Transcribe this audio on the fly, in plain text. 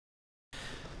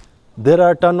There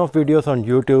are a ton of videos on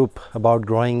YouTube about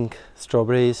growing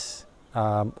strawberries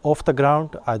off the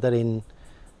ground, either in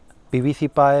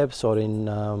PVC pipes or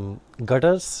in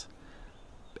gutters.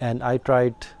 And I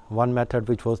tried one method,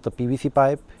 which was the PVC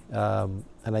pipe,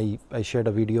 and I shared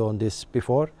a video on this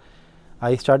before.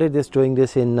 I started doing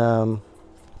this in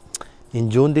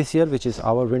June this year, which is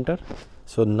our winter.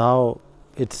 So now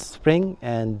it's spring,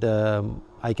 and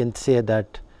I can say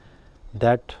that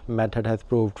that method has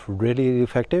proved really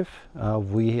effective.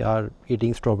 We are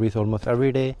eating strawberries almost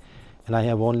every day, and I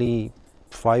have only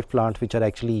 5 plants which are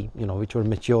actually, which were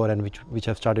mature and which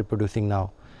have started producing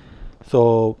now.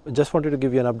 So just wanted to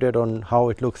give you an update on how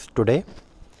it looks today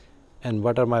and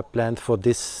what are my plans for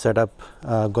this setup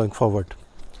going forward.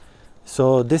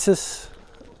 So this is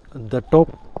the top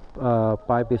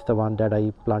pipe, is the one that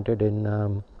I planted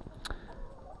in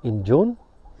June,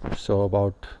 so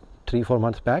about 3-4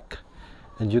 months back.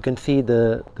 And you can see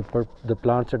the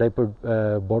plants that I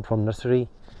bought from nursery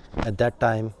at that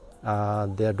time.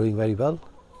 They are doing very well.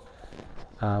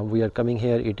 We are coming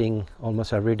here eating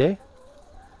almost every day,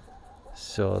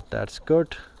 so that's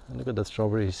good. Look at the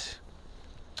strawberries.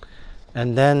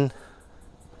 And then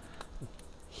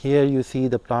here you see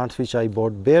the plants which I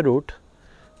bought bare root,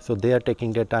 so they are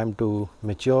taking their time to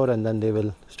mature and then they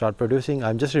will start producing.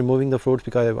 I'm just removing the fruits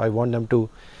because I want them to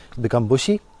become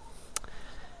bushy.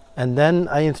 And then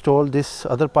I installed this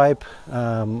other pipe,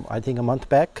 I think a month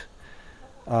back,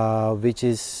 which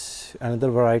is another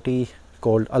variety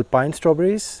called alpine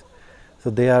strawberries. So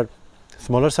they are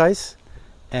smaller size,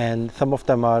 and some of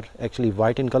them are actually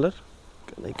white in color.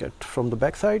 Can I get from the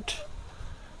back side?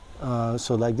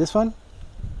 So like this one.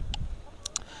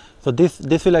 So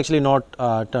this will actually not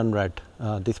turn red,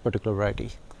 this particular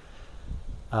variety,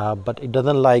 but it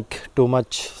doesn't like too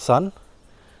much sun.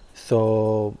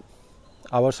 So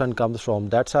our sun comes from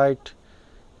that side,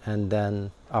 and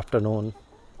then afternoon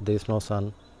there is no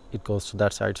sun, it goes to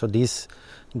that side. So these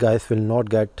guys will not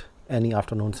get any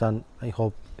afternoon sun. I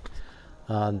hope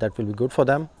that will be good for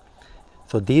them.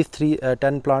 So these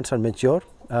 10 plants are mature.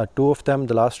 2 of them,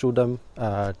 the last 2 of them,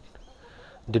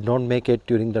 did not make it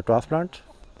during the transplant.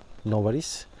 No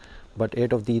worries, but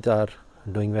 8 of these are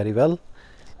doing very well,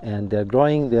 and they are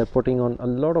growing. They are putting on a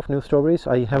lot of new strawberries.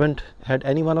 I haven't had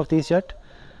any one of these yet,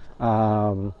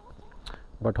 but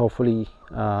hopefully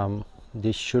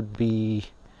this should be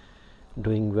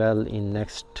doing well in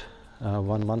next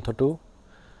 1 month or 2,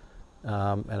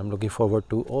 and I'm looking forward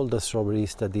to all the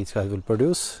strawberries that these guys will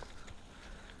produce.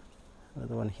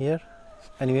 Another one here.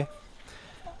 Anyway,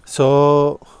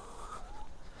 so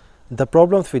the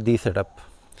problems with this setup,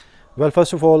 well,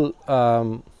 first of all,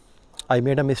 I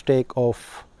made a mistake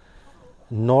of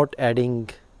not adding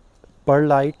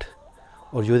perlite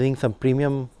or using some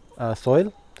premium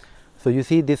soil. So you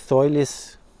see this soil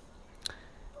is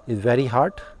very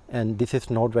hard, and this is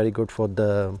not very good for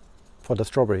the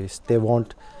strawberries. They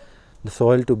want the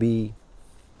soil to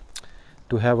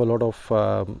have a lot of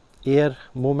air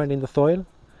movement in the soil,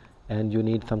 and you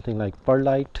need something like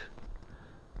perlite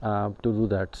to do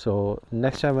that. So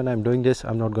next time when I'm doing this,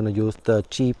 I'm not going to use the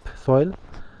cheap soil.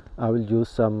 I will use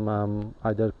some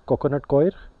either coconut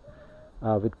coir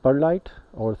with perlite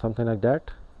or something like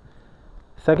that.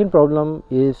 Second problem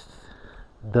is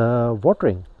the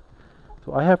watering.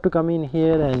 So I have to come in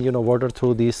here and water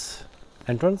through this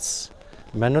entrance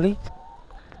manually,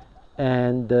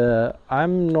 and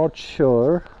I'm not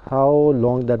sure how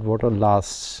long that water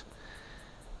lasts,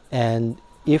 and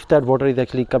if that water is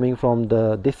actually coming from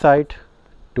this side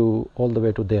to all the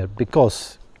way to there,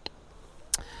 because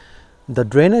the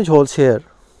drainage holes here,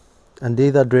 and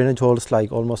these are drainage holes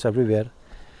like almost everywhere,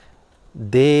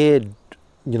 they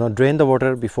drain the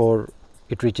water before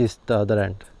it reaches the other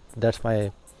end. That's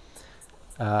my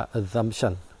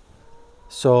assumption.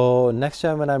 So next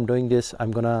time when I'm doing this,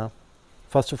 I'm gonna,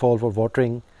 first of all, for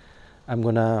watering,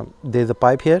 there's a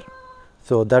pipe here,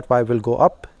 so that pipe will go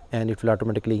up and it will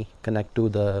automatically connect to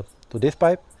this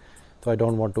pipe. So I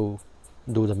don't want to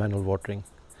do the manual watering.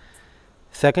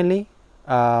 Secondly,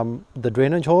 the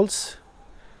drainage holes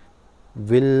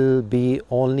will be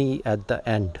only at the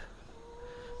end,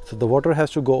 so the water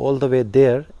has to go all the way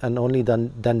there and only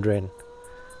then drain.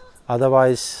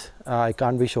 Otherwise I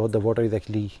can't be sure the water is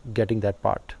actually getting that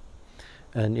part,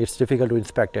 and it's difficult to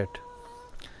inspect it.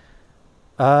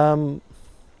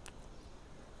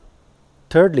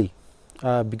 Thirdly,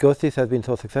 because this has been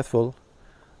so successful,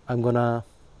 I'm gonna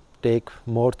take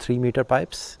more 3-meter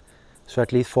pipes, so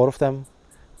at least 4 of them,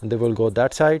 and they will go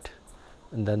that side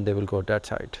and then they will go that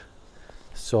side.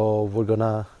 So we're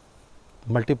gonna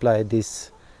multiply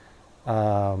this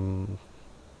 18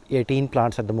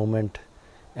 plants at the moment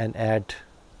and add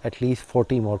at least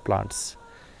 40 more plants,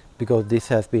 because this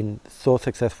has been so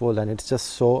successful, and it's just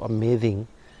so amazing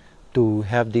to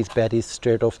have these berries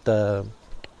straight off the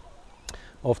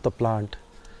plant.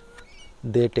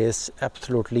 They taste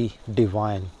absolutely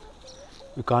divine.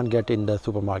 You can't get in the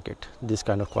supermarket this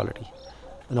kind of quality.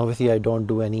 And obviously I don't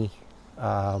do any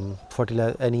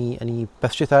fertilizer, any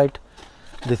pesticide.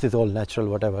 This is all natural,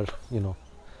 whatever, you know,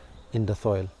 in the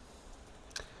soil.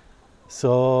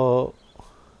 So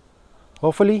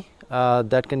hopefully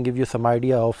that can give you some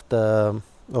idea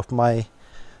of my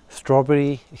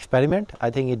strawberry experiment. I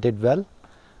think it did well.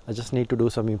 I just need to do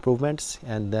some improvements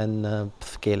and then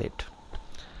scale it.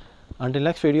 Until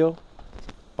next video,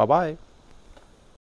 bye bye.